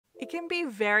can be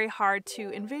very hard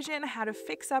to envision how to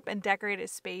fix up and decorate a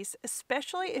space,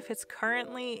 especially if it's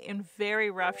currently in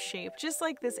very rough shape, just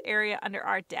like this area under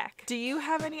our deck. Do you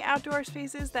have any outdoor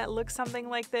spaces that look something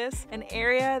like this? An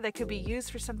area that could be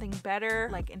used for something better,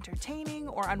 like entertaining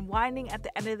or unwinding at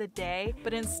the end of the day,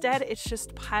 but instead it's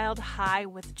just piled high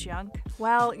with junk?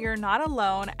 Well, you're not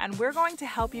alone, and we're going to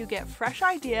help you get fresh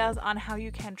ideas on how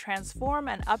you can transform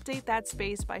and update that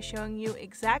space by showing you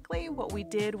exactly what we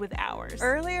did with ours.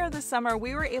 Earlier this summer,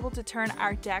 we were able to turn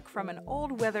our deck from an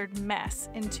old weathered mess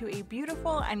into a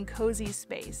beautiful and cozy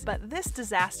space, but this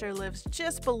disaster lives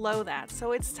just below that,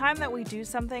 so it's time that we do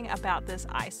something about this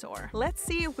eyesore. Let's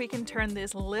see if we can turn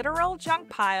this literal junk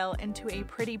pile into a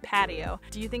pretty patio.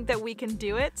 Do you think that we can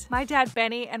do it? My dad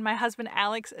Benny and my husband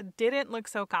Alex didn't look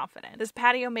so confident. This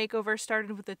patio makeover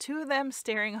started with the two of them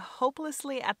staring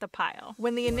hopelessly at the pile.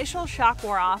 When the initial shock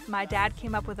wore off, my dad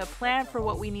came up with a plan for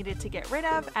what we needed to get rid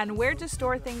of and where to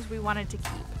store things we wanted to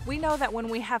keep. We know that when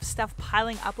we have stuff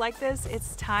piling up like this,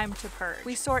 it's time to purge.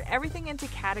 We sort everything into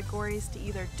categories to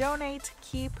either donate,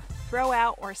 keep, throw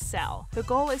out, or sell. The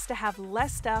goal is to have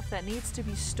less stuff that needs to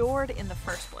be stored in the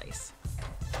first place.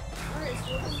 Alright, it's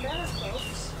looking better,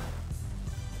 folks.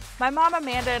 My mom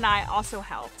Amanda and I also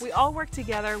helped. We all worked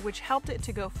together, which helped it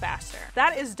to go faster.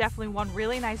 That is definitely one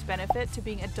really nice benefit to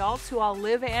being adults who all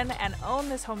live in and own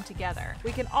this home together.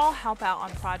 We can all help out on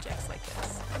projects like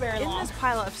this. In this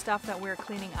pile of stuff that we're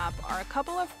cleaning up are a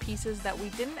couple of pieces that we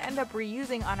didn't end up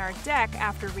reusing on our deck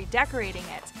after redecorating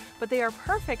it, but they are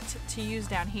perfect to use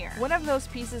down here. One of those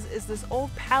pieces is this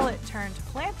old pallet turned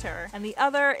planter, and the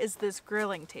other is this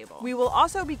grilling table. We will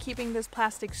also be keeping this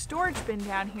plastic storage bin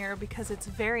down here because it's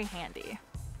very handy.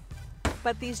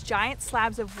 But these giant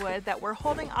slabs of wood that we're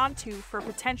holding onto for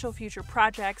potential future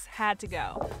projects had to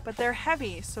go. But they're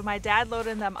heavy, so my dad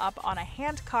loaded them up on a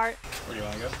hand cart. Where do you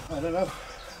want to go? I don't know.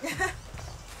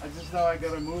 I just know I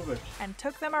gotta move it. And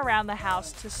took them around the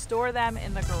house to store them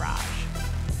in the garage.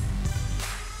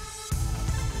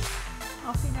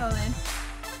 Off we go then.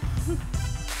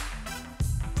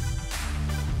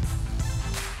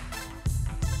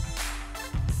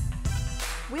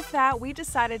 With that, we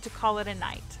decided to call it a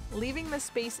night, leaving the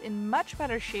space in much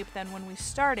better shape than when we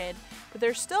started, but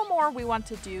there's still more we want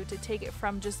to do to take it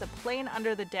from just a plain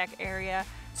under the deck area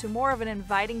to more of an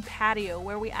inviting patio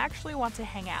where we actually want to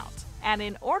hang out. And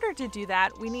in order to do that,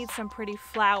 we need some pretty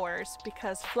flowers,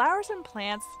 because flowers and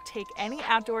plants take any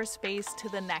outdoor space to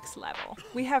the next level.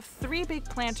 We have 3 big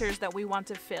planters that we want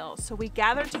to fill, so we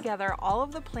gathered together all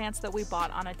of the plants that we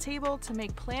bought on a table to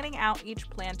make planning out each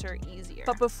planter easier.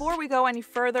 But before we go any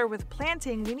further with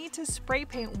planting, we need to spray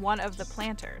paint one of the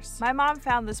planters. My mom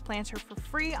found this planter for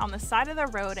free on the side of the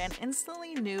road and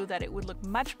instantly knew that it would look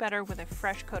much better with a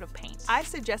fresh coat of paint. I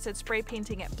suggested spray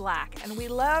painting it black, and we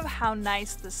love how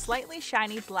nice the slightly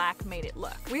shiny black made it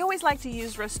look. We always like to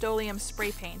use Rust-Oleum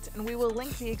spray paint, and we will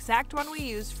link the exact one we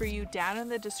use for you down in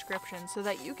the description so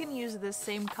that you can use this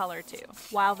same color too.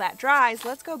 While that dries,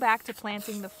 let's go back to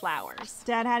planting the flowers.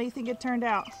 Dad, how do you think it turned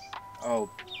out? Oh,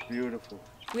 beautiful.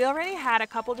 We already had a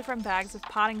couple different bags of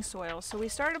potting soil, so we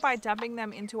started by dumping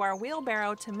them into our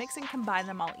wheelbarrow to mix and combine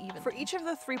them all evenly. For each of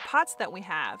the 3 pots that we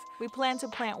have, we plan to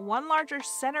plant one larger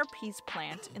centerpiece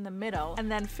plant in the middle, and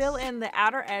then fill in the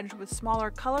outer edge with smaller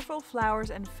colorful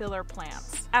flowers and filler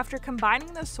plants. After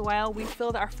combining the soil, we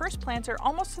filled our first planter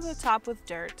almost to the top with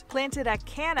dirt, planted a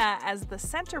canna as the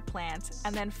center plant,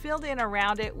 and then filled in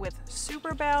around it with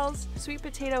super bells, sweet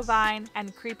potato vine,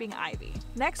 and creeping ivy.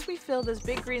 Next, we filled this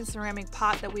big green ceramic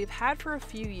pot that we've had for a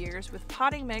few years with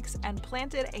potting mix and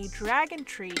planted a dragon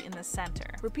tree in the center.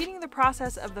 Repeating the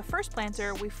process of the first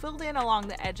planter, we filled in along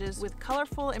the edges with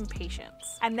colorful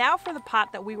impatiens. And now for the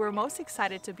pot that we were most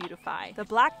excited to beautify, the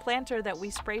black planter that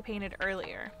we spray painted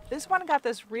earlier. This one got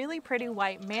this really pretty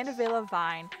white mandevilla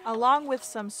vine, along with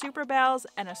some super bells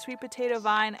and a sweet potato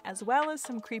vine, as well as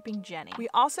some creeping jenny. We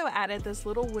also added this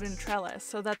little wooden trellis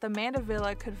so that the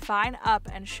mandevilla could vine up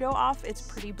and show off its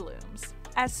pretty blooms.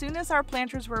 As soon as our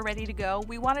planters were ready to go,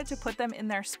 we wanted to put them in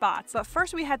their spots, but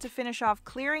first we had to finish off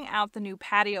clearing out the new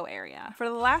patio area. For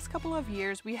the last couple of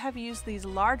years, we have used these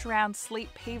large round slate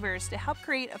pavers to help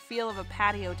create a feel of a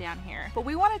patio down here, but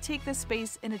we want to take this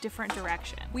space in a different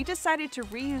direction. We decided to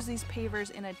reuse these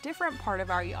pavers in a different part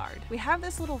of our yard. We have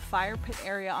this little fire pit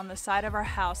area on the side of our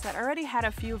house that already had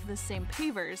a few of the same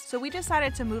pavers, so we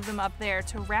decided to move them up there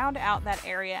to round out that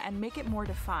area and make it more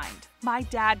defined. My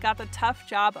dad got the tough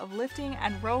job of lifting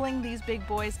and rolling these big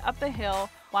boys up the hill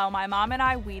while my mom and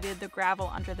I weeded the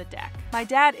gravel under the deck. My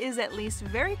dad is at least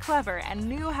very clever and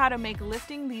knew how to make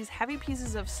lifting these heavy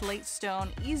pieces of slate stone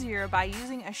easier by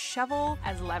using a shovel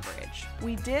as leverage.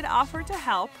 We did offer to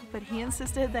help, but he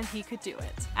insisted that he could do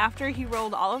it. After he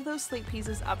rolled all of those slate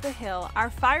pieces up the hill, our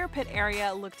fire pit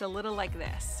area looked a little like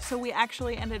this, so we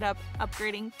actually ended up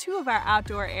upgrading 2 of our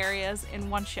outdoor areas in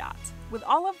one shot. With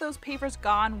all of those pavers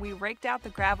gone, we raked out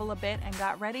the gravel a bit and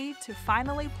got ready to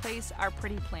finally place our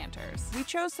pretty planters. We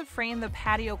chose to frame the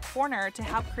patio corner to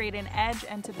help create an edge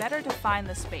and to better define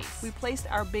the space. We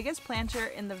placed our biggest planter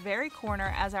in the very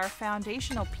corner as our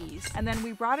foundational piece, and then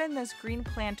we brought in this green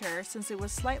planter since it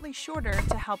was slightly shorter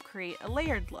to help create a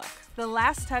layered look. The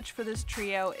last touch for this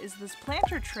trio is this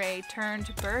planter tray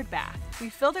turned bird bath. We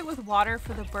filled it with water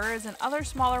for the birds and other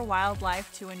smaller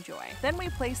wildlife to enjoy. Then we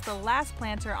placed the last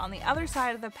planter on the other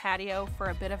side of the patio for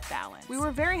a bit of balance. We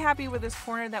were very happy with this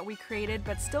corner that we created,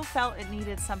 but still felt it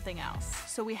needed something else.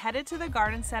 So we headed to the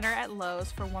garden center at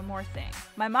Lowe's for one more thing.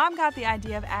 My mom got the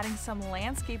idea of adding some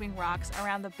landscaping rocks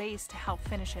around the base to help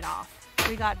finish it off.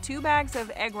 We got 2 bags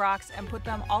of egg rocks and put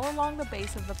them all along the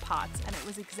base of the pots, and it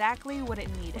was exactly what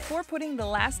it needed. Before putting the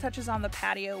last touches on the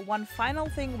patio, one final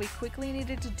thing we quickly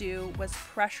needed to do was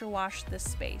pressure wash this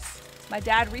space. My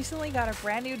dad recently got a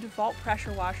brand new DeWalt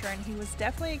pressure washer, and he was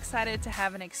definitely excited to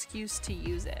have an excuse to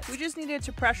use it. We just needed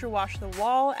to pressure wash the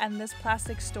wall and this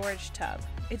plastic storage tub.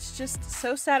 It's just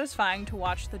so satisfying to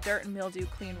watch the dirt and mildew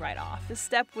clean right off. This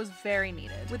step was very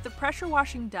needed. With the pressure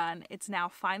washing done, it's now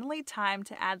finally time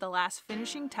to add the last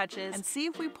finishing touches and see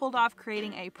if we pulled off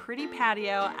creating a pretty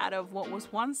patio out of what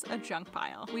was once a junk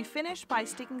pile. We finished by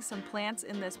sticking some plants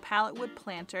in this pallet wood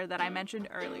planter that I mentioned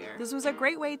earlier. This was a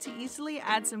great way to easily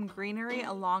add some greenery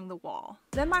along the wall.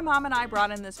 Then my mom and I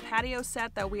brought in this patio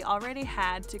set that we already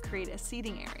had to create a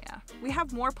seating area. We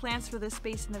have more plans for this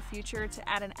space in the future to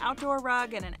add an outdoor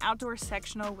rug and an outdoor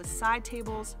sectional with side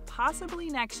tables, possibly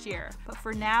next year. But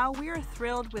for now, we are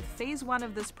thrilled with phase 1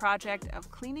 of this project of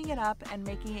cleaning it up and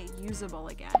making it usable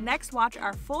again. Next, watch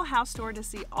our full house tour to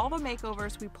see all the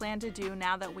makeovers we plan to do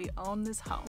now that we own this home.